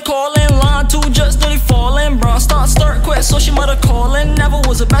brawling, calling, line two just dirty falling. Bro, start quick, so she mother calling. Never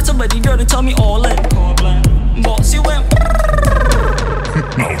was a better, but the girl to tell me all in. Boxy went.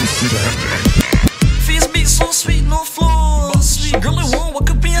 Face beat so sweet, no flaws. Sweet girl, I want what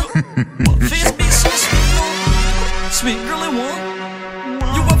could be. Face beat so sweet, no. Sweet girl, I want.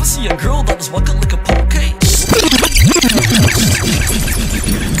 You ever see a girl that is walking like a poke?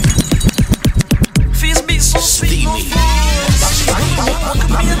 Face beat so sweet, no flaws.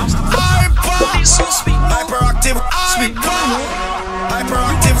 Hypactive, so sweet, no. Hyperactive, sweet girl,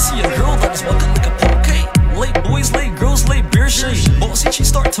 hyperactive. See a girl that is walking like a poke. Late boys, late girls, late beer shade. Bossy, she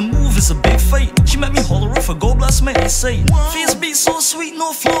start to move, it's a big fight. She met me holler off a God bless me, I say. Face beat so sweet,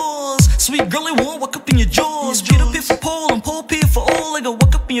 no flaws. Sweet girl, I won't walk up in your jaws. Peter pay for pole and pole pay for all. I go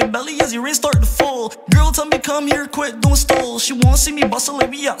walk up in your belly as your rain start to fall. Girl, tell me come here quick, don't stall. She wanna see me bustle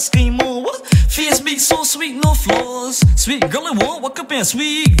like we out, scheme on. What? Face beat so sweet, no flaws. Sweet girl, I won't walk up in.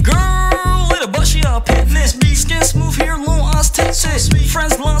 Sweet girl, let her butt, she out pitness. Skin smooth, hair long, eyes tight.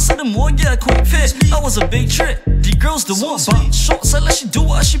 Friends long, so them more get a quick fit. I was a big trick. The girls that want box shorts, I let she do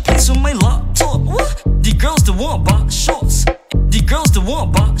what she please on my laptop. What? The girls that want box shorts. The girls that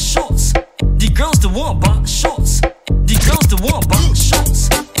want box shorts. The girls that want box shorts. The girls that want box shorts.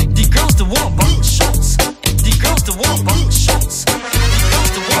 The girls that want box shorts. The girls that want box shorts. The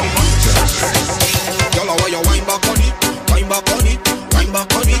girls that want box shorts. Girl, I want you wind back on it, wind back on it, wind back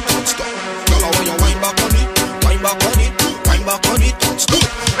on it, stop. Girl, I want you wind back on it, wind back on it, wind back on it, stop.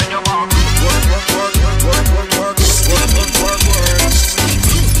 When you're back, work, work, work, work, work, work, work, work, work, work, work.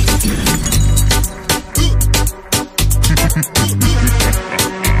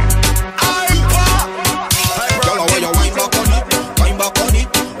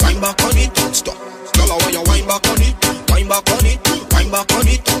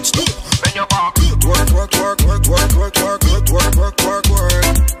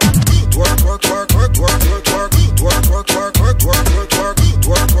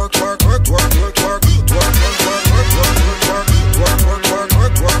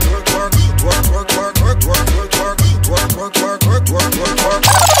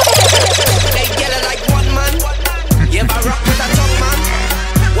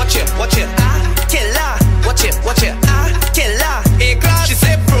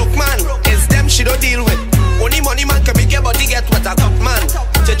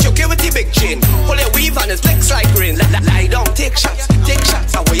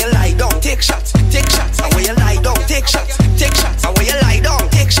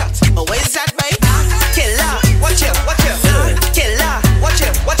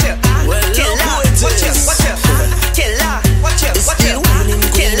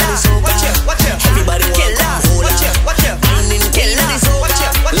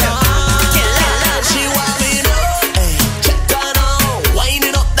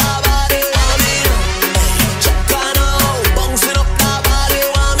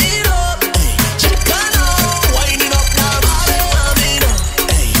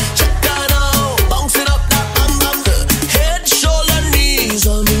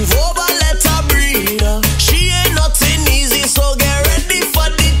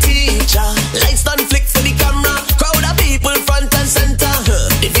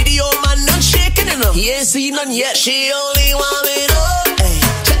 Yet she only want me to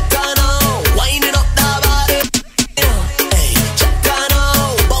check on her, winding up that body. Check on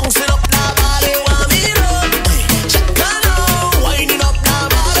her, bouncing up that body. Want me to check on her, winding up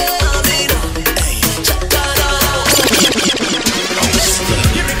that body. Want me to check on her.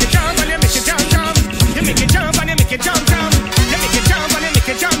 You make it jump and you make it jump jump. You make it jump and you make it jump jump. You make it jump and you make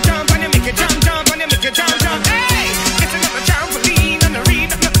it jump jump and you make it jump jump and you make it jump jump. Hey, it's another trampoline and the read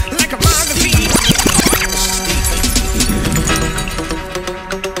like a magazine.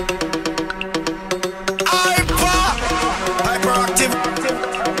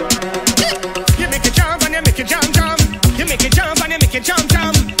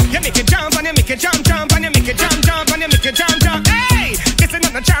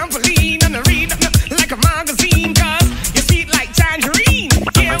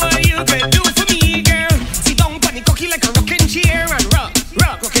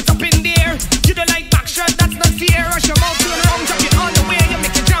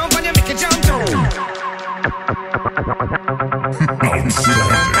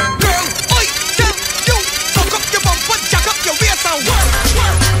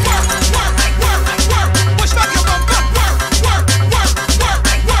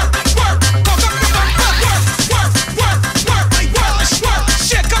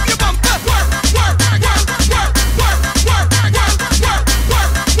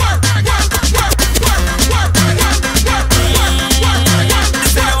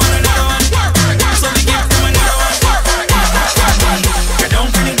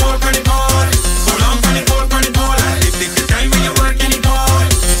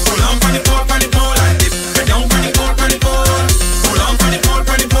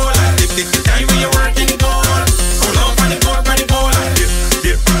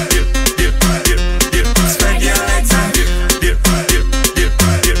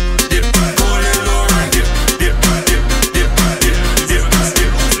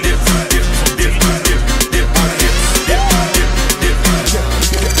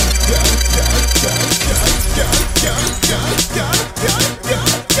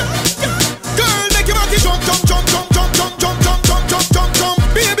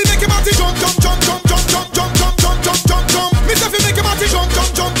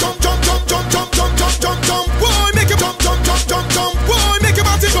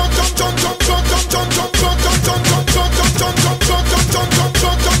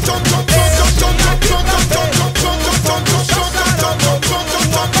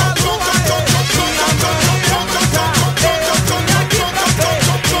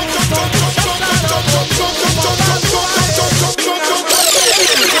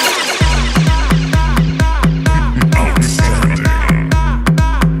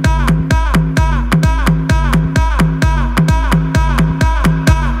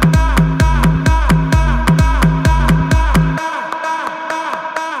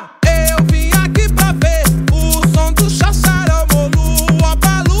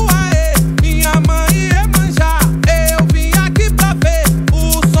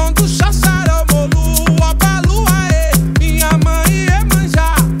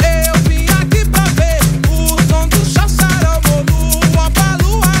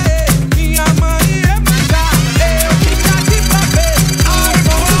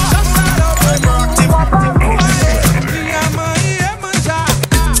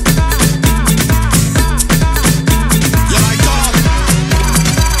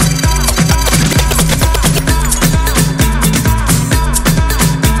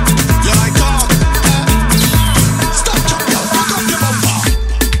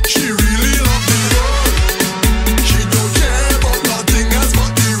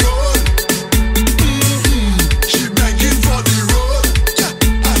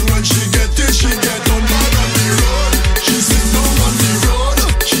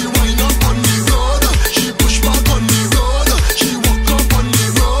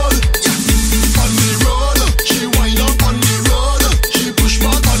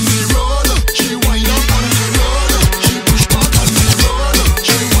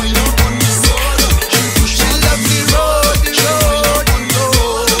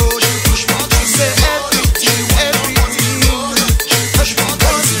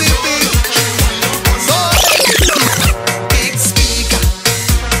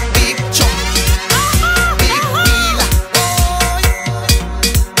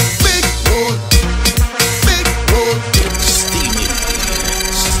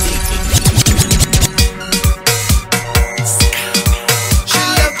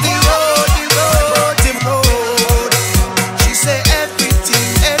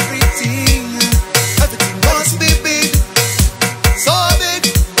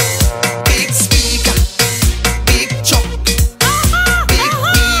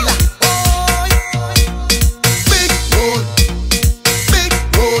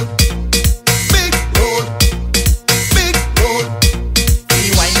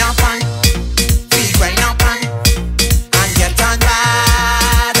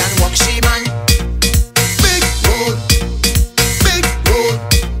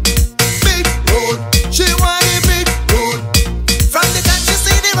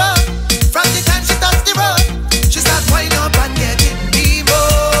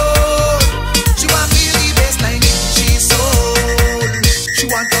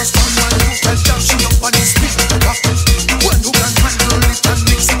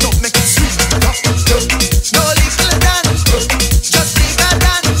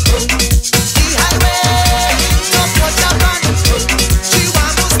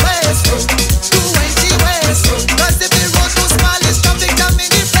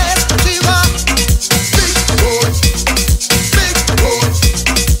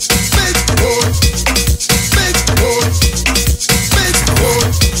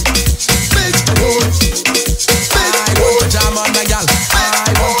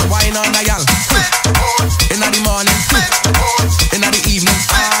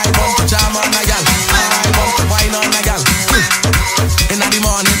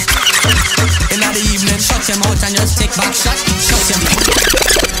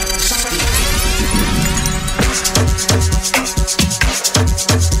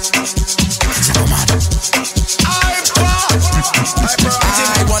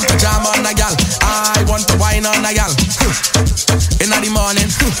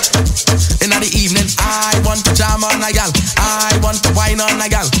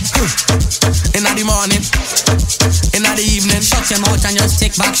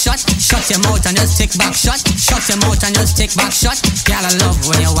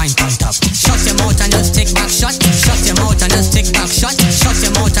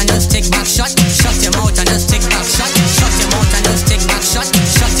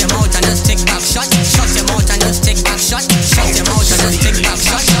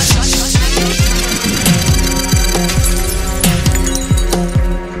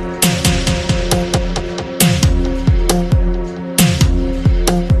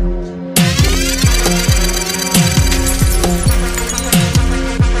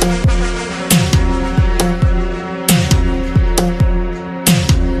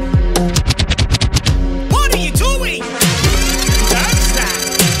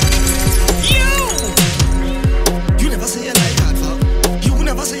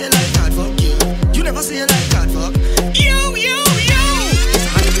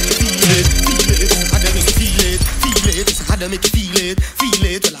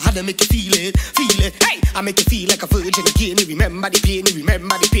 how to make you feel it, feel it. Hey, I make you feel like a virgin again. You remember the pain, you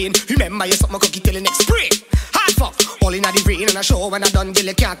remember the pain. Remember you suck my cocky till the next spring. Hard fuck, all in the rain and I show when I done till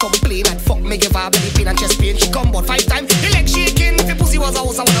you can't complain. I'd fuck me give her belly pain and chest pain. She come about 5 times, the leg shaking. If your pussy was a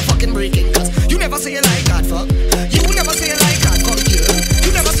house, I wanna fucking break it. Cause you never say you like hard fuck. You never say you like hard fuck, girl.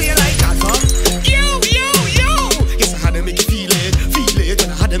 You never say you like hard fuck. You. Yes, I had to make you feel it,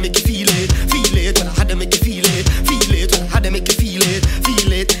 when I had to make you feel it, when I had to make you feel it, when I had to make you feel it.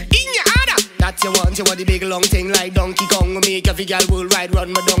 In your other, that's you want the big long thing like Donkey Kong. Make every girl worldwide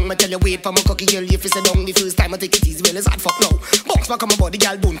run my dung. I tell you wait for my cocky girl, if it's a dung. The first time I take it easy, well it's hard fuck now. Box back on my body,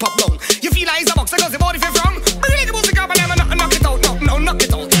 girl don't pop down. You feel like it's a box because the body feel wrong. Bring your little pussy come and never knock it out, knock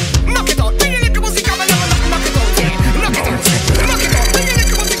it out. Knock it out, bring your little pussy come and never knock it out, yeah. Knock it out, knock it out, bring your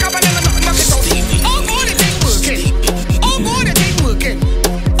little pussy come and never knock it out. Oh God, it ain't working. Oh God, it ain't working.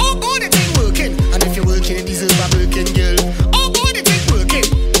 Oh God, it ain't working. And if you're working, it deserve a working, girl. Oh God, it ain't working.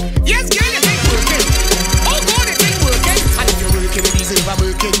 Yes, girl, it ain't working. Oh God, it ain't working. And if you're working, it deserve a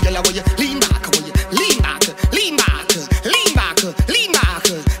working, girl. I want you lean back, I want you lean back, lean back, lean back, lean back,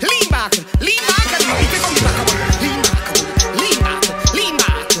 lean back, lean back, and if you come back, I want you lean back, lean back, lean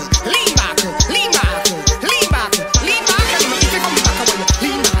back, lean back, lean back, lean back, lean back, and if you come back, I want you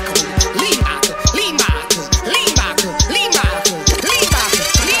lean back, lean back, lean back, lean back, lean back, lean back,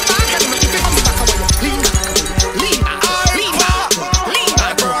 lean back, and if you come back, I want you lean back, lean back, lean back,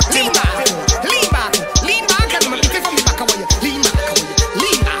 lean back, lean back, lean back, lean back, and if you come back, I want you lean back,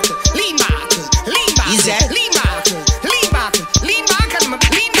 lean back, lean back, lean back, Is that? lean back, lean back, lean back, and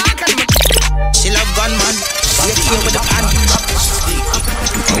lean back, and She love gunman. You're here with the pan.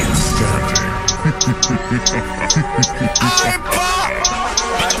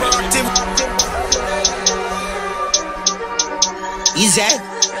 Hypactive. Easy.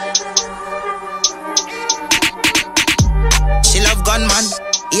 She love gunman.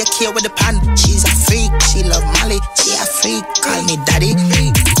 You're here with the pan. She's a freak. She love Molly. She a freak. Call me daddy.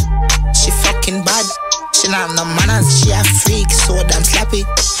 She fucking bad. She not have no manners. She a freak. So damn slappy.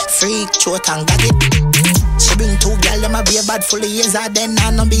 Freak. Chote and got it. She bring 2 girl, them a be a bad full of years. Then I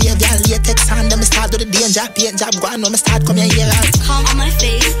no behavior, latex and them start with the danger. Paint job, go on, no me start come here. Calm on my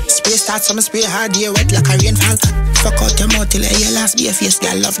face. Spray start, so me spray hard, yeah, wet like a rainfall. Fuck out your mouth till I hear last. Be a face,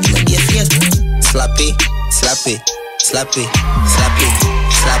 girl, love, give me be a face. Slappy, slappy, slappy, slappy,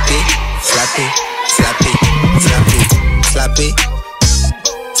 slappy, slappy, slappy, slappy, slappy,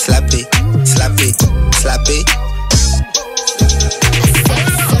 slappy, slappy, slappy.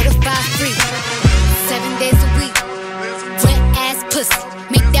 Certified free, 7 days a week. Wet ass pussy,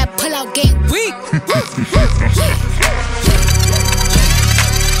 make that pull out game weak.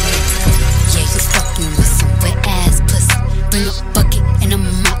 Yeah, you fucking with some wet ass pussy. Bring a bucket and a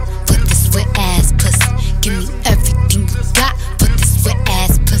mop for this wet ass pussy. Give me everything you got for this wet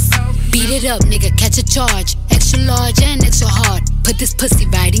ass pussy. Beat it up, nigga, catch a charge. Extra large and extra hard. Put this pussy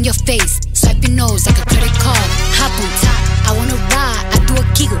right in your face. Swipe your nose like a credit card. Hop on top, I wanna ride. I do a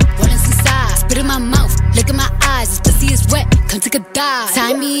giggle, what is inside? Spit in my mouth, look in my eyes. This pussy is wet, come take a dive.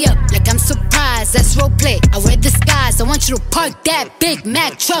 Tie me up like I'm surprised, that's roleplay. I wear disguise, I want you to park that Big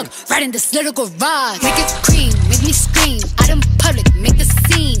Mac truck right in this little garage. Make it cream, make me scream. Out in public, make the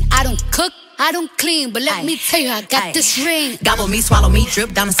scene. I don't cook, I don't clean, but let me tell you, I got this ring. Gobble me, swallow me,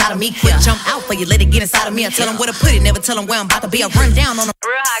 drip down inside of me. Quick jump out for you, let it get inside of me. I tell them where to put it, never tell them where I'm about to be. I run down on them.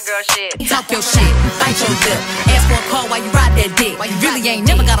 Real hot girl shit. Talk your shit, bite your lip. Ask for a call while you ride that dick. You really ain't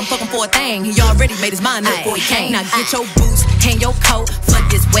never got him fucking for a thing. He already made his mind up before he came. Now get your boots, hang your coat for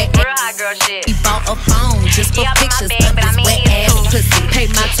this wet Real hot girl shit. He bought a phone just for pictures of this wet ass pussy. Pay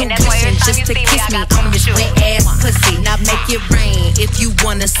my tuition just to kiss me on this wet ass pussy. Now make it rain if you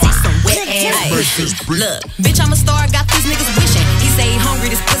wanna see some wet ass pussy. Look, bitch, I'm a star, got these niggas wishing. He say he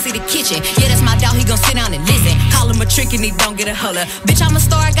hungry, this pussy the kitchen. Yeah, that's my dog, he gon' sit down and listen. Call him a trick and he don't get a holler. Bitch, I'm a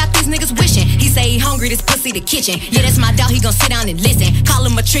star, got these niggas wishing. He say he hungry, this pussy the kitchen. Yeah, that's my dog, he gon' sit down and listen. Call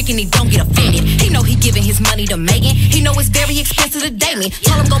him a trick and he don't get offended. He know he giving his money to Megan. He know it's very expensive to date me.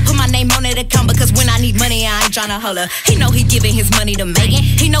 Tell him go put my name on that account because when I need money, I ain't tryna holler. He know he giving his money to Megan.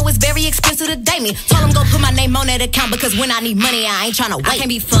 He know it's very expensive to date me. Tell him go put my name on that account because when I need money, I ain't tryna wait. I can't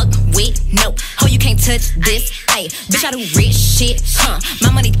be fucked with, no. Oh, you can't touch this, ayy. Bitch, I do rich shit, huh?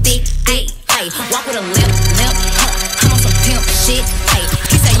 My money thick,